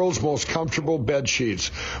the world's most comfortable bed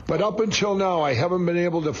sheets. But up until now, I haven't been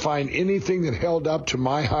able to find anything that held up to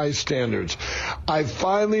my high standards. I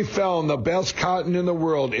finally found the best cotton in the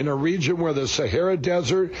world in a region where the Sahara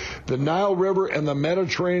Desert, the Nile River, and the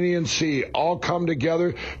Mediterranean Sea all come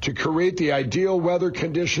together to create the ideal weather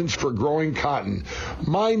conditions for growing cotton.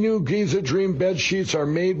 My new Giza Dream bed sheets are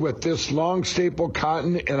made with this long staple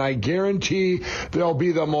cotton, and I guarantee they'll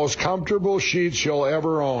be the most comfortable sheets you'll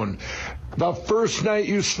ever own. The first night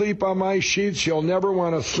you sleep on my sheets, you'll never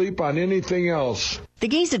want to sleep on anything else. The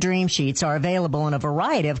Giza Dream Sheets are available in a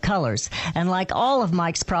variety of colors, and like all of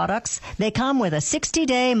Mike's products, they come with a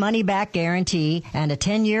 60-day money-back guarantee and a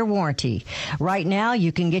 10-year warranty. Right now,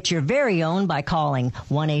 you can get your very own by calling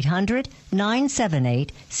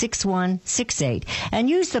 1-800-978-6168 and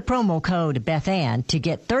use the promo code BethAnn to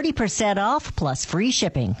get 30% off plus free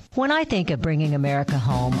shipping. When I think of bringing America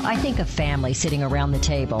home, I think of family sitting around the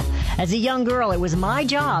table. As a young girl, it was my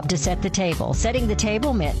job to set the table. Setting the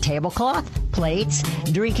table meant tablecloth, plates,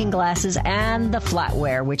 drinking glasses, and the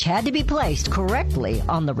flatware, which had to be placed correctly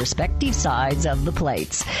on the respective sides of the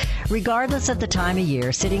plates. Regardless of the time of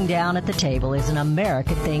year, sitting down at the table is an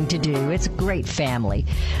American thing to do. It's great family.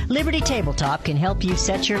 Liberty Tabletop can help you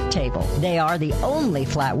set your table. They are the only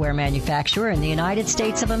flatware manufacturer in the United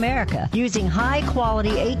States of America, using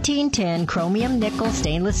high-quality 1810 chromium nickel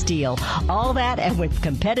stainless steel. All that and with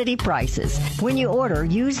competitive prices. When you order,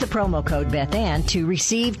 use the promo code BethAnn to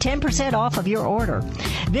receive 10% off of your order.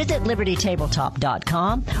 Visit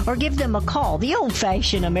LibertyTabletop.com or give them a call the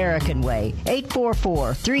old-fashioned American way,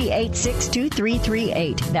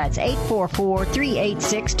 844-386-2338. That's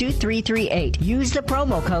 844-386-2338. Use the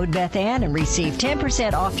promo code BethAnn and receive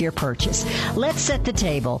 10% off your purchase. Let's set the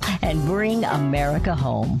table and bring America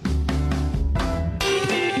home.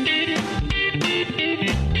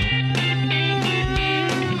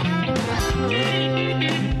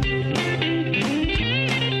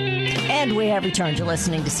 And we have returned. You're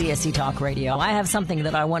listening to CSC Talk Radio. I have something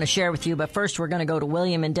that I want to share with you, but first we're going to go to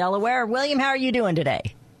William in Delaware. William, how are you doing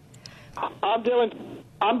today? I'm doing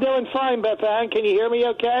fine, Beth Ann. Can you hear me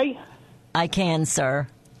okay? I can, sir.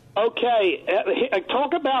 Okay.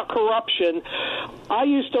 Talk about corruption. I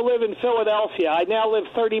used to live in Philadelphia. I now live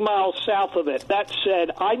 30 miles south of it. That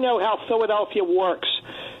said, I know how Philadelphia works.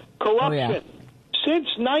 Corruption. Oh, yeah.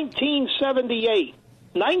 Since 1978,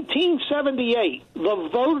 the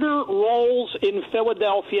voter rolls in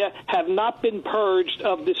Philadelphia have not been purged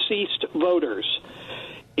of deceased voters.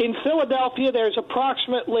 In Philadelphia, there's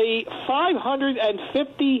approximately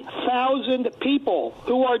 550,000 people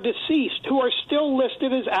who are deceased, who are still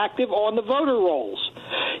listed as active on the voter rolls.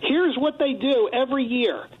 Here's what they do every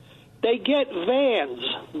year. They get vans,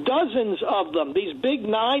 dozens of them, these big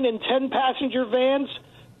 9 and 10 passenger vans.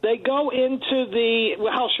 They go into the,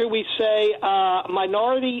 how should we say,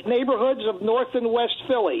 minority neighborhoods of North and West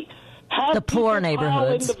Philly. Have the poor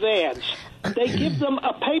neighborhoods. In the vans. They give them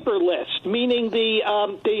a paper list, meaning the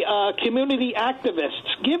community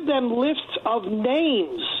activists. Give them lists of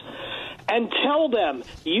names and tell them,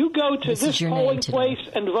 you go to this polling place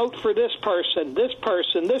and vote for this person.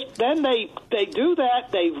 Then they do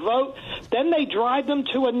that, they vote, then they drive them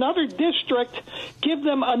to another district, give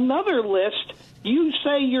them another list. You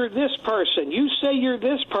say you're this person, you say you're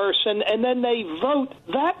this person, and then they vote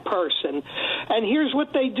that person. And here's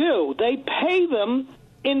what they do. They pay them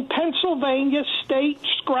in Pennsylvania state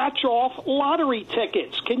scratch-off lottery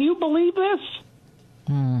tickets. Can you believe this?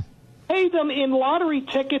 Pay them in lottery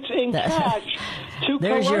tickets in cash to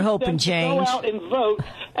There's your coerce hope them and to change. go out and vote,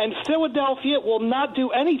 and Philadelphia will not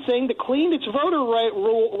do anything to clean its voter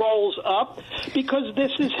rolls up because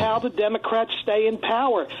this is how the Democrats stay in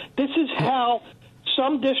power. This is how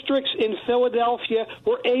some districts in Philadelphia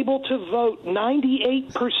were able to vote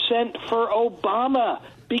 98% for Obama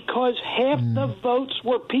because half the votes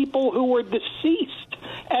were people who were deceased.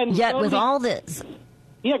 And yet with all this,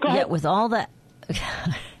 yeah, go ahead. Yet with all that,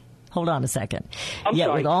 hold on a second. I'm yet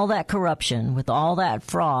sorry. with all that corruption, with all that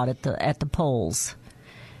fraud at the polls,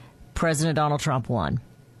 President Donald Trump won.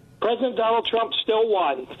 President Donald Trump still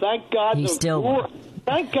won. Thank God. He still won.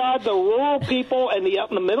 Thank God the rural people in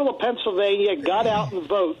the middle of Pennsylvania got out and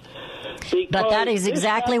vote. But that is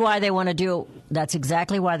exactly why they want to do. That's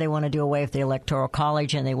exactly why they want to do away with the Electoral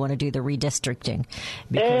College, and they want to do the redistricting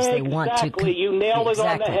because they want to. Exactly, you nailed it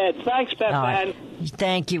on the head. Thanks, Beth Ann.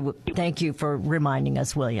 Thank you for reminding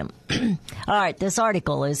us, William. All right, this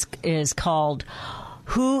article is called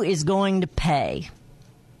 "Who is Going to Pay?"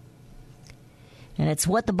 And it's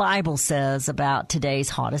what the Bible says about today's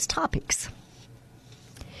hottest topics.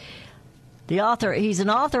 He's an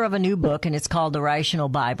author of a new book, and it's called The Rational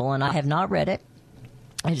Bible, and I have not read it.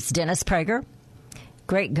 It's Dennis Prager.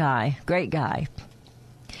 Great guy.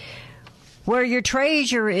 Where your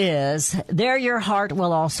treasure is, there your heart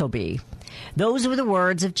will also be. Those were the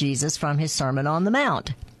words of Jesus from his Sermon on the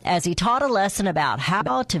Mount, as he taught a lesson about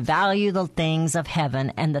how to value the things of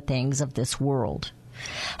heaven and the things of this world.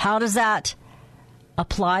 How does that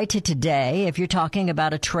apply to today if you're talking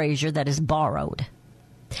about a treasure that is borrowed?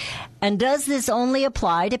 And does this only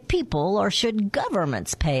apply to people, or should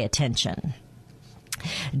governments pay attention?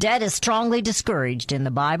 Debt is strongly discouraged in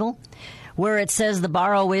the Bible, where it says the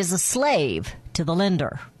borrower is a slave to the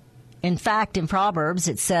lender. In fact, in Proverbs,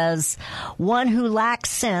 it says, one who lacks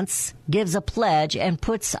sense gives a pledge and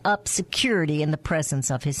puts up security in the presence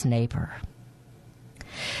of his neighbor.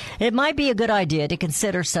 It might be a good idea to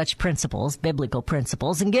consider such principles, biblical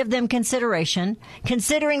principles, and give them consideration,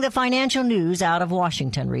 considering the financial news out of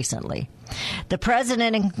Washington recently. The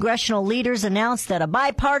president and congressional leaders announced that a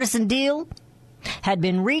bipartisan deal had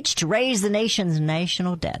been reached to raise the nation's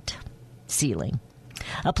national debt ceiling.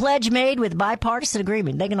 A pledge made with bipartisan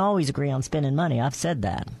agreement. They can always agree on spending money. I've said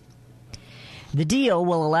that. The deal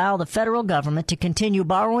will allow the federal government to continue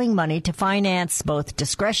borrowing money to finance both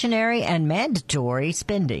discretionary and mandatory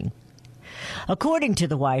spending. According to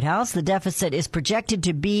the White House, the deficit is projected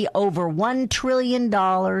to be over $1 trillion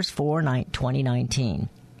for 2019.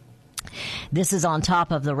 This is on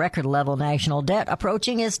top of the record level national debt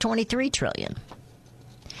approaching as $23 trillion.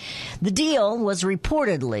 The deal was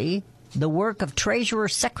reportedly the work of Treasurer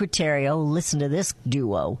Secretarial, listen to this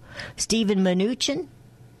duo, Stephen Mnuchin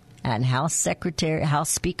and House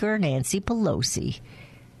Speaker Nancy Pelosi.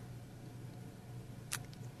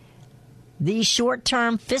 These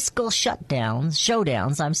short-term fiscal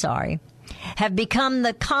showdowns, have become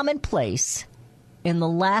the commonplace in the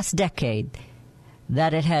last decade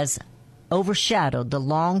that it has overshadowed the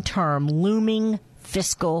long-term looming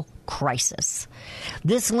fiscal crisis.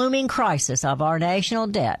 This looming crisis of our national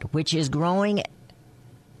debt, which is growing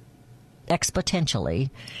exponentially,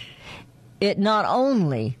 it not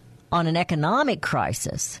only on an economic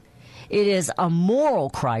crisis, it is a moral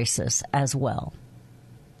crisis as well.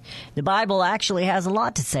 The Bible actually has a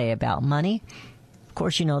lot to say about money. Of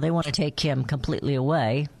course, you know, they want to take him completely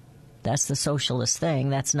away. That's the socialist thing.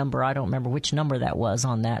 That's number, I don't remember which number that was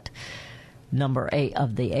on that number 8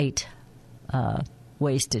 of the 8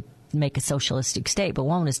 ways to make a socialistic state, but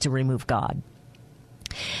one is to remove God.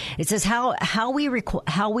 It says how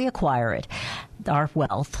we acquire it, our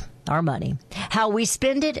wealth, our money, how we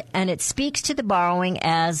spend it, and it speaks to the borrowing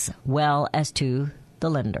as well as to the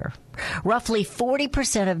lender. Roughly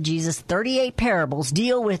 40% of Jesus' 38 parables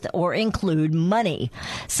deal with or include money,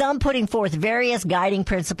 some putting forth various guiding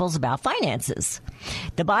principles about finances.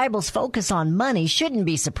 The Bible's focus on money shouldn't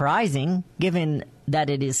be surprising, given that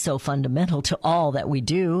it is so fundamental to all that we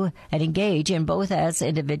do and engage in, both as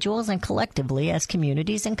individuals and collectively as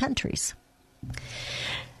communities and countries.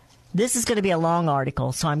 This is going to be a long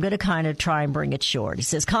article, so I'm going to kind of try and bring it short. It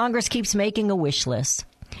says, Congress keeps making a wish list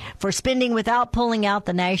for spending without pulling out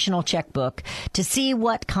the national checkbook to see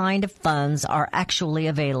what kind of funds are actually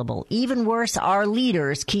available. Even worse, our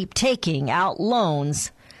leaders keep taking out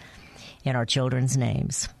loans in our children's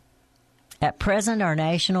names. At present, our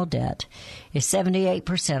national debt is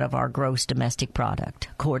 78% of our gross domestic product,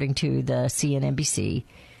 according to the CNBC,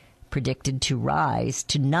 predicted to rise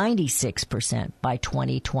to 96% by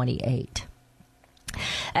 2028.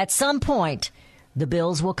 At some point, the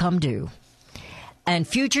bills will come due, and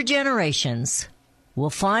future generations will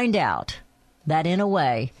find out that, in a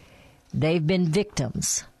way, They've been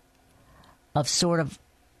victims of sort of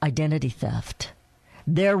identity theft.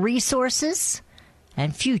 Their resources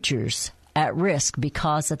and futures at risk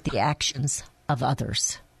because of the actions of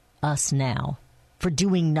others, us now, for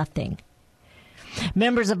doing nothing.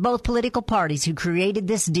 Members of both political parties who created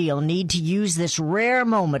this deal need to use this rare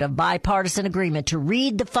moment of bipartisan agreement to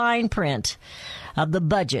read the fine print of the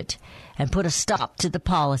budget and put a stop to the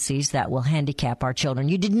policies that will handicap our children.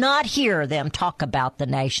 You did not hear them talk about the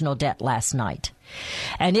national debt last night.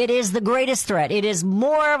 And it is the greatest threat. It is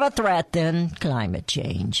more of a threat than climate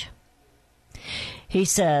change. He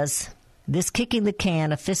says, this kicking the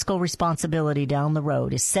can of fiscal responsibility down the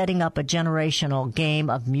road is setting up a generational game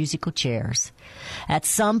of musical chairs. At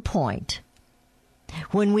some point,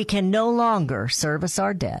 when we can no longer service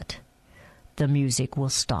our debt, the music will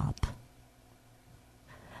stop.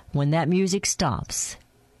 When that music stops,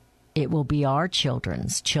 it will be our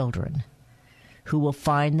children's children who will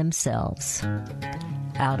find themselves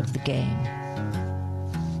out of the game.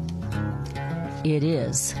 It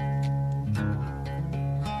is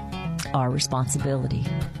our responsibility.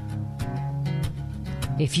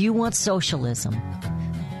 If you want socialism,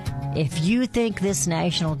 if you think this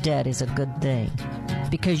national debt is a good thing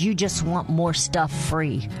because you just want more stuff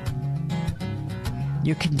free,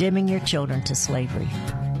 you're condemning your children to slavery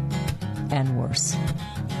and worse.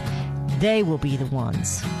 They will be the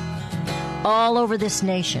ones all over this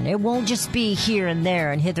nation. It won't just be here and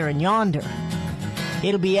there and hither and yonder.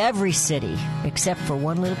 It'll be every city except for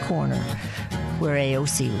one little corner where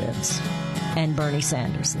AOC lives and Bernie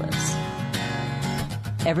Sanders lives.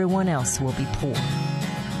 Everyone else will be poor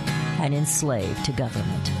and enslaved to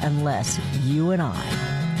government unless you and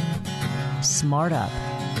I smart up,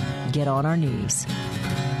 get on our knees,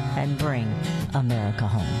 and bring America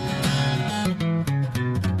home.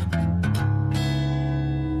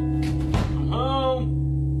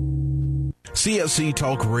 CSC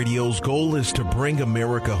Talk Radio's goal is to bring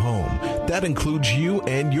America home. That includes you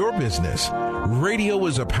and your business. Radio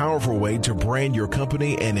is a powerful way to brand your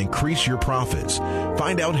company and increase your profits.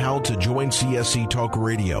 Find out how to join CSC Talk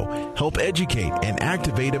Radio, help educate and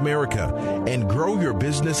activate America, and grow your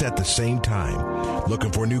business at the same time.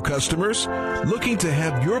 Looking for new customers? Looking to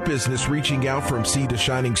have your business reaching out from sea to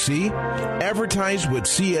shining sea? Advertise with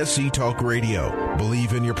CSC Talk Radio.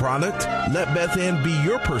 Believe in your product? Let Beth Ann be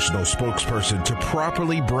your personal spokesperson to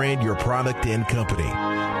properly brand your product and company.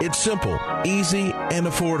 It's simple, easy, and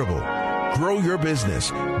affordable. Grow your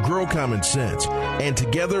business, grow common sense, and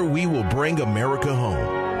together we will bring America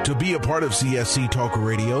home. To be a part of CSC Talk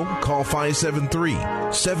Radio, call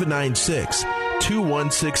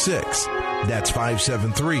 573-796-2166. That's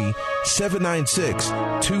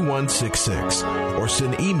 573-796-2166. Or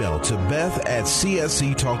send email to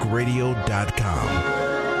beth@csctalkradio.com.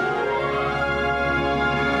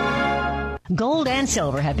 Gold and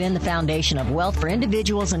silver have been the foundation of wealth for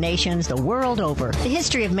individuals and nations the world over. The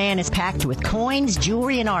history of man is packed with coins,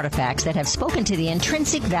 jewelry, and artifacts that have spoken to the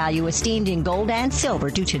intrinsic value esteemed in gold and silver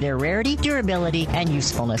due to their rarity, durability, and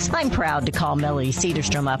usefulness. I'm proud to call Melody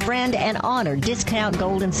Cedarstrom a friend and honored Discount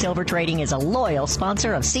Gold and Silver Trading is a loyal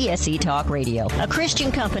sponsor of CSC Talk Radio, a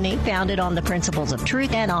Christian company founded on the principles of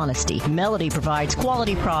truth and honesty. Melody provides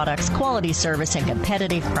quality products, quality service, and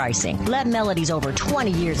competitive pricing. Let Melody's over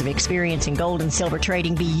 20 years of experience in gold and silver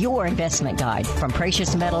trading be your investment guide. From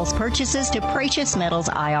precious metals purchases to precious metals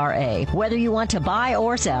IRA. Whether you want to buy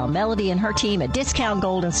or sell, Melody and her team at Discount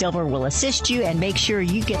Gold and Silver will assist you and make sure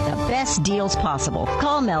you get the best deals possible.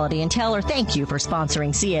 Call Melody and tell her thank you for sponsoring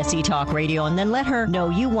CSC Talk Radio, and then let her know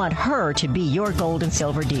you want her to be your gold and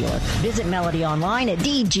silver dealer. Visit Melody online at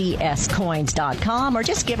dgscoins.com or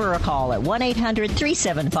just give her a call at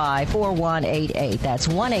 1-800-375-4188. That's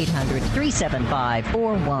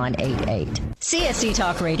 1-800-375-4188. CSC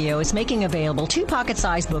Talk Radio is making available 2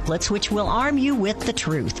 pocket-sized booklets which will arm you with the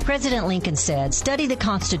truth. President Lincoln said, "Study the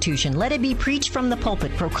Constitution. Let it be preached from the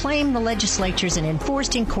pulpit, proclaimed the legislatures, and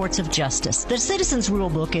enforced in courts of justice." The Citizens Rule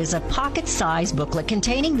Book is a pocket-sized booklet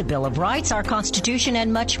containing the Bill of Rights, our Constitution,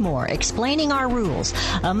 and much more, explaining our rules.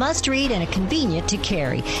 A must-read and a convenient to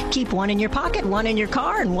carry. Keep one in your pocket, one in your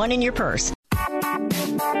car, and one in your purse.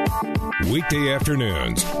 Weekday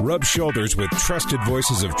afternoons, rub shoulders with trusted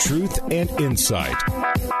voices of truth and insight.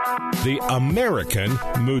 The American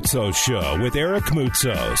Moutsos Show with Eric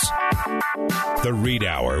Moutsos. The Reed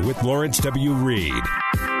Hour with Lawrence W. Reed.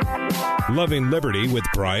 Loving Liberty with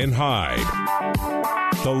Brian Hyde.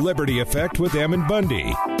 The Liberty Effect with Ammon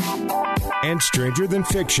Bundy. And Stranger Than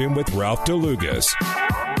Fiction with Ralph DeLugas.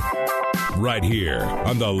 Right here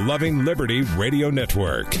on the Loving Liberty Radio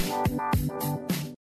Network.